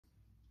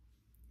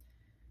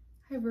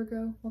Hi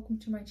Virgo, welcome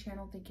to my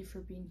channel. Thank you for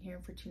being here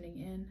and for tuning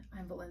in.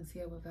 I'm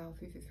Valencia with Val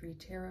 333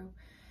 Tarot,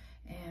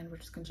 and we're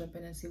just gonna jump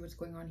in and see what's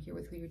going on here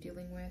with who you're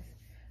dealing with.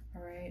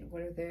 All right,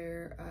 what are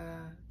their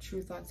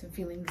true thoughts and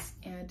feelings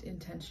and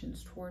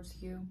intentions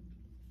towards you?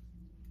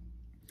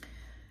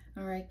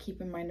 All right, keep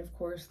in mind, of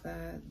course,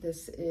 that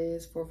this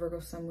is for Virgo,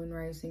 Sun, Moon,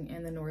 Rising,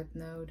 and the North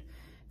Node.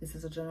 This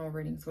is a general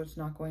reading, so it's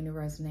not going to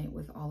resonate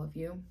with all of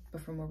you.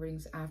 But for more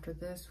readings after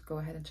this, go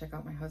ahead and check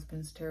out my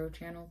husband's tarot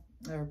channel.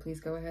 Or please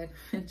go ahead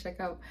and check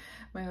out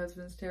my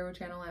husband's tarot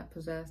channel at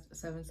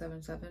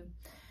Possessed777.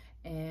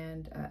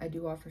 And I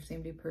do offer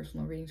same-day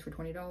personal readings for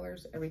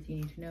 $20. Everything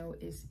you need to know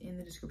is in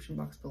the description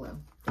box below.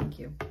 Thank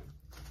you.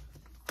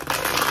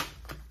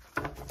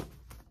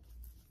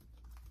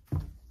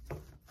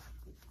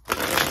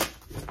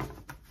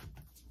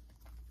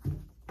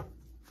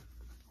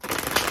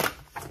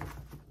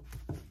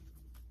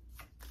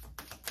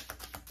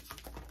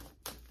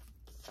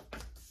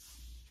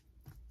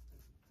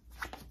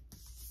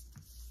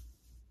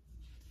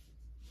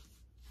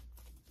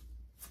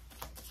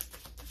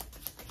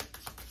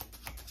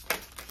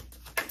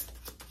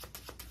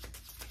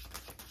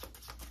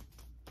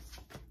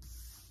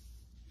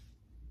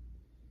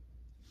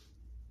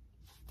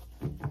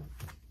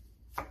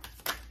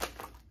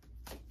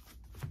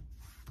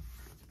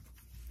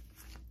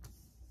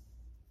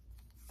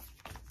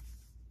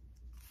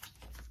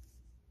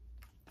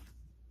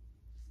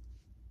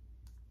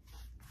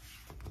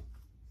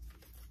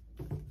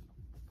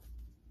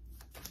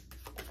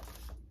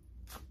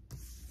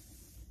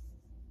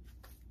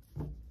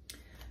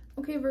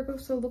 Okay, Virgo,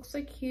 so it looks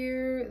like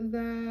here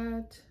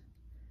that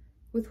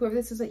with whoever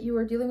this is that you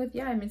are dealing with,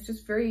 yeah, I mean, it's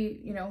just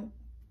very, you know,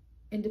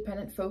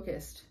 independent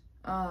focused.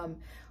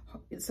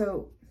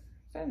 So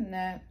other than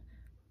that,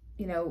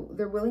 you know,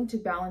 they're willing to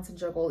balance and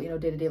juggle, you know,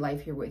 day-to-day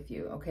life here with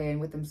you, okay,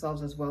 and with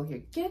themselves as well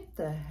here. Get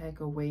the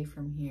heck away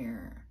from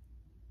here.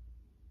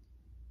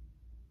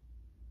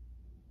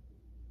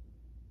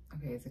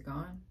 Okay, is it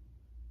gone?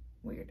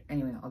 Weird.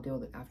 Anyway, I'll deal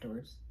with it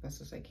afterwards, best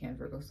as I can,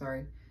 Virgo,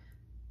 sorry.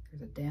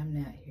 There's a damn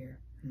gnat here.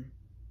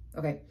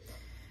 Okay.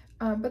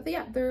 But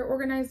yeah, they're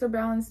organized, they're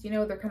balanced, you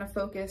know, they're kind of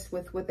focused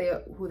with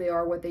who they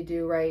are, what they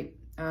do, right?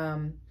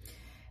 And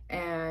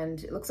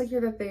it looks like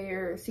here that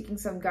they're seeking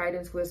some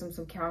guidance, wisdom,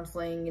 some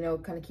counseling, you know,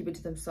 kind of keep it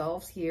to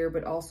themselves here,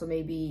 but also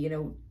maybe, you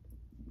know,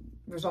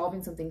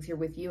 resolving some things here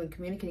with you and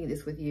communicating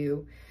this with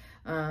you,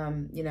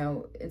 you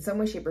know, in some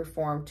way, shape, or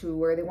form, to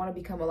where they want to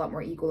become a lot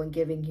more equal and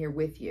giving here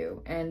with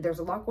you. And there's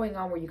a lot going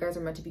on where you guys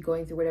are meant to be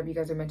going through whatever you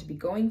guys are meant to be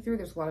going through.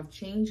 There's a lot of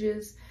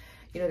changes.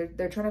 You know,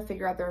 they're trying to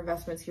figure out their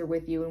investments here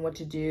with you and what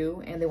to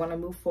do, and they want to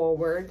move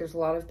forward. There's a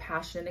lot of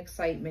passion and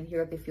excitement here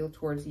that they feel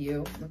towards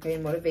you, okay,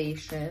 and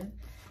motivation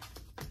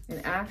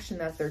and action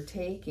that they're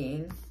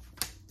taking.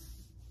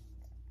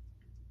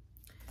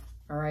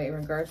 All right, in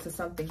regards to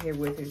something here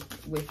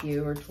with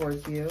you or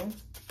towards you.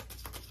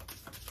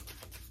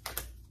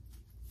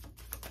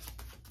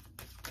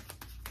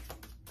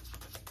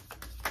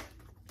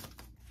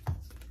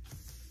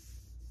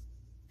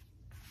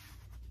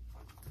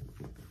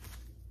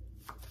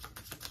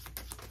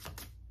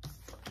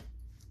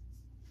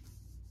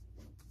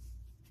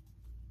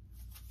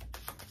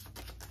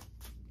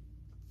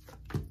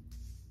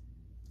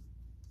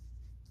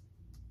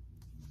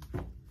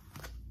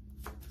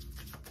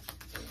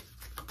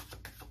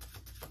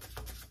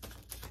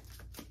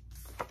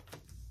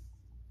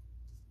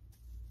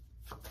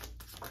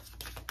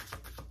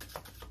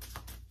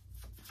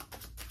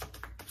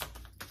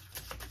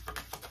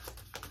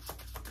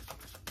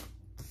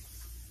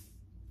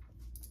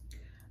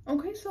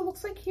 Okay, so it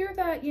looks like here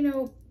that, you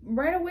know,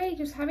 right away,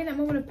 just having that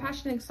moment of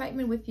passion and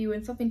excitement with you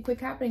and something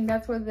quick happening,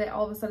 that's where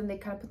all of a sudden they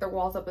kind of put their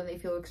walls up and they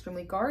feel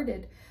extremely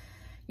guarded,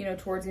 you know,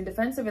 towards the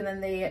defensive. And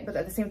then but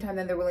at the same time,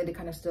 then they're willing to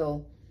kind of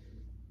still,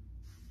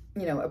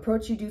 you know,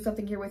 approach you, do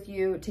something here with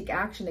you, take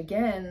action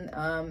again.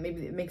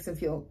 Maybe it makes them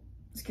feel,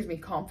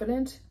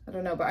 confident. I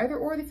don't know, but either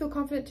or, they feel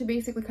confident to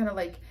basically kind of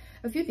like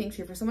a few things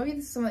here. For some of you,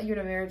 this is someone that you're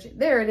in a marriage.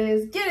 There it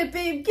is. Get it,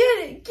 babe. Get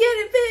it,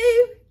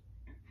 babe.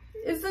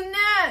 It's a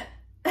gnat.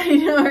 I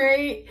know,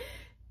 right?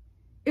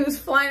 It was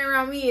flying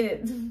around me and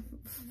it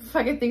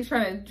fucking thing's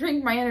trying to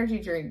drink my energy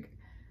drink.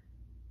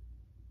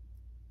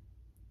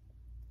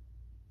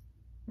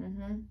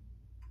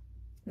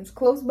 It's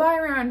close by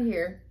around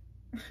here.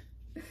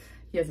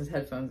 He has his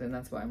headphones in,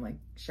 that's why I'm like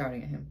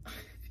shouting at him.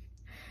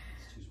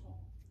 It's too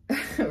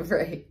small.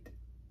 Right.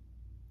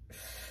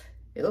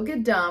 It'll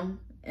get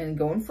dumb and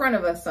go in front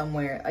of us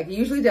somewhere like it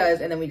usually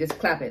does, and then we just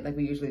clap it like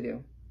we usually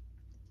do.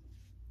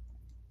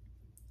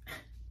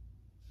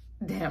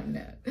 Damn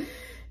that.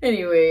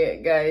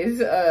 Anyway, guys,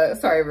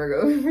 sorry,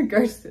 Virgo, in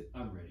regards to...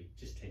 I'm ready.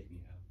 Just take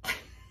me out.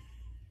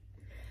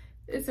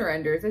 It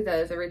surrenders. It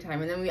does every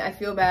time. And then I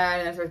feel bad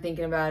and I start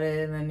thinking about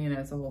it, and then, you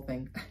know, it's a whole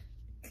thing.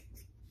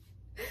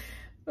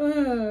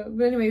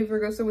 But anyway,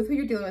 Virgo, so with who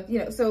you're dealing with, you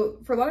know, so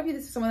for a lot of you,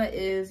 this is someone that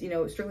is, you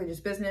know, strictly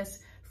just business,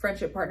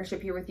 friendship,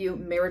 partnership here with you,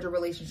 marriage or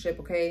relationship,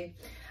 okay?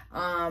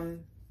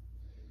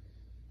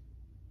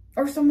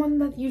 or someone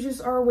that you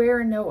just are aware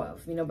and know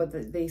of, you know, but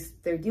they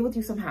deal with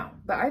you somehow.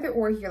 But either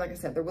or here, like I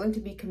said, they're willing to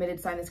be committed,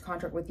 sign this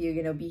contract with you,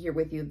 you know, be here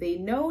with you. They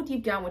know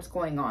deep down what's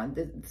going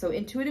on. So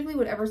intuitively,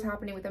 whatever's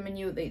happening with them and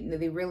you,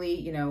 they really,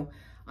 you know,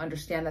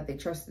 understand that, they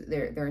trust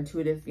their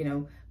intuitive, you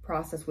know,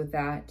 process with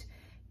that.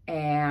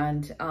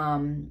 And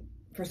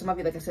for some of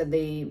you, like I said,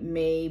 they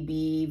may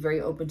be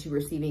very open to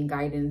receiving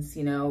guidance,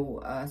 you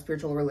know,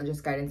 spiritual or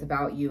religious guidance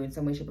about you in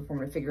some way, shape, or form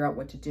to figure out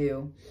what to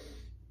do.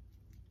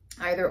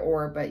 Either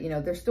or, but, you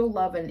know, there's still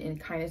love and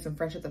kindness and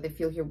friendship that they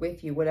feel here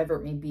with you, whatever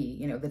it may be,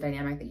 you know, the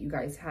dynamic that you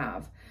guys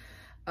have.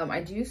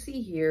 I do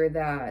see here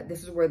that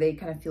this is where they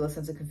kind of feel a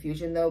sense of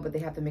confusion though, but they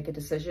have to make a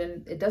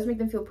decision. It does make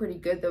them feel pretty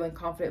good though and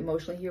confident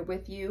emotionally here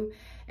with you.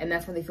 And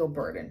that's when they feel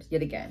burdened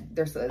yet again.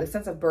 There's the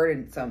sense of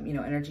burden, some, you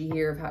know, energy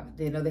here of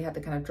they know they have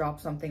to kind of drop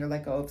something or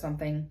let go of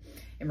something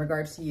in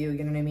regards to you,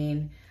 you know what I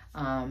mean?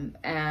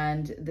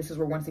 And this is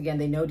where, once again,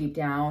 they know deep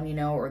down, you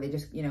know, or they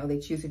just, you know, they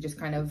choose to just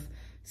kind of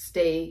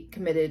stay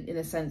committed in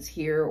a sense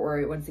here,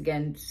 or once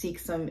again seek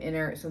some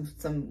inner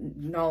some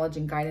knowledge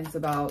and guidance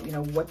about, you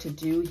know, what to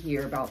do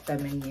here about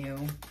them and you.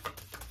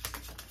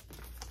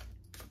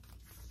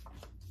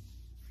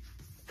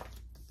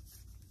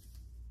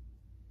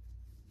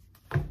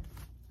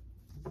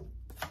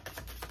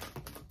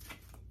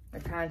 I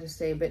kind of just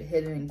stay a bit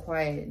hidden and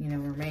quiet, you know,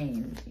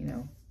 remain, you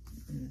know,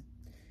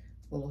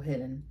 a little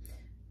hidden,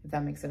 if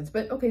that makes sense.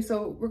 But okay,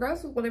 so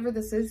regardless of whatever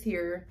this is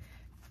here,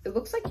 it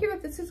looks like here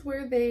that this is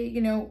where they, you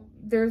know,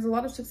 there's a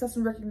lot of success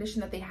and recognition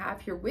that they have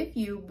here with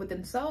you, with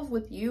themselves,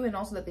 with you, and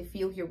also that they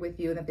feel here with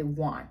you and that they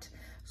want.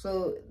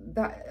 So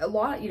that a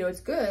lot, you know, it's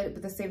good, but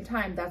at the same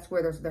time, that's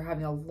where they're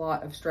having a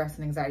lot of stress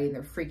and anxiety and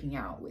they're freaking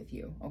out with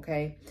you,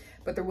 okay?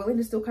 But they're willing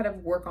to still kind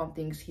of work on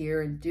things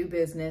here and do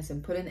business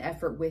and put in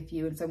effort with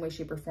you in some way,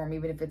 shape, or form,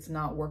 even if it's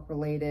not work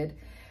related.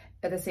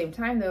 At the same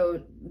time,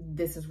 though,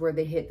 this is where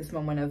they hit this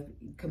moment of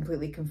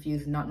completely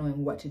confused, not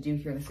knowing what to do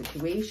here in the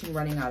situation,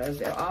 running out of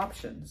their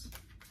options.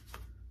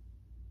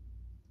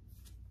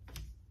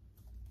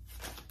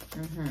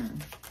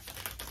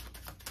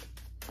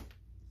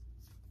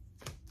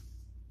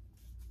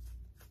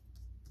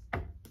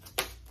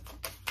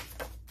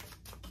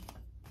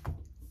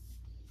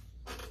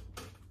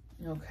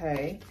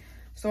 Okay.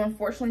 So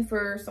unfortunately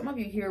for some of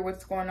you here,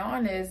 what's going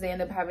on is they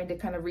end up having to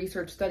kind of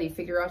research, study,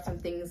 figure out some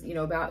things, you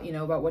know,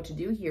 about what to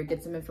do here,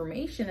 get some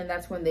information. And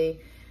that's when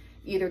they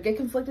either get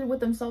conflicted with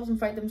themselves and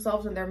fight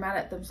themselves and they're mad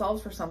at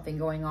themselves for something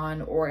going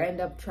on, or end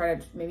up trying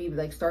to maybe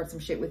like start some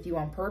shit with you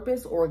on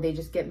purpose, or they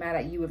just get mad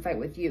at you and fight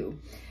with you.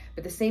 But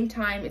at the same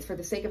time, it's for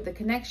the sake of the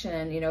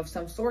connection, you know, of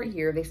some sort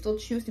here. They still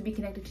choose to be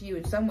connected to you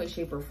in some way,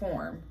 shape, or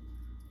form.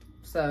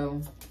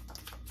 So...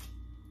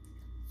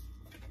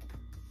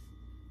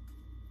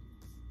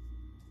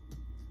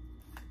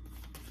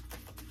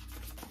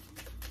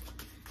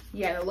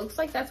 yeah, and it looks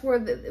like that's where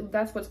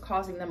that's what's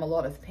causing them a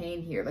lot of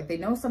pain here. Like they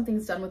know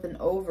something's done with and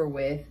over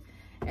with,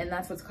 and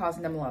that's what's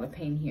causing them a lot of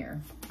pain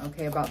here.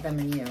 Okay, about them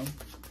and you.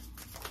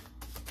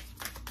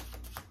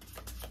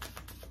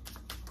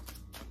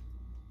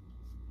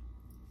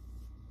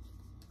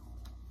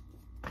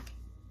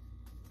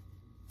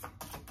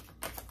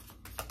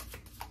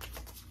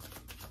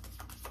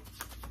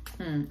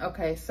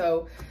 Okay,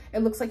 so it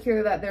looks like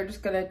here that they're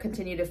just going to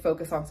continue to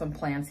focus on some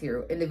plans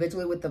here,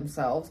 individually with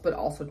themselves, but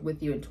also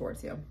with you and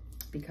towards you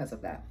because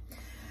of that.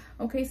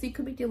 Okay, so you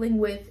could be dealing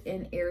with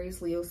an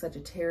Aries, Leo,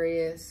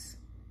 Sagittarius,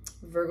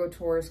 Virgo,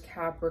 Taurus,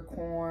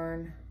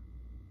 Capricorn,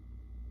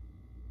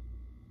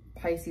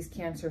 Pisces,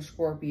 Cancer,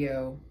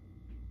 Scorpio,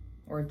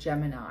 or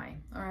Gemini.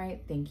 All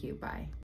right, thank you. Bye.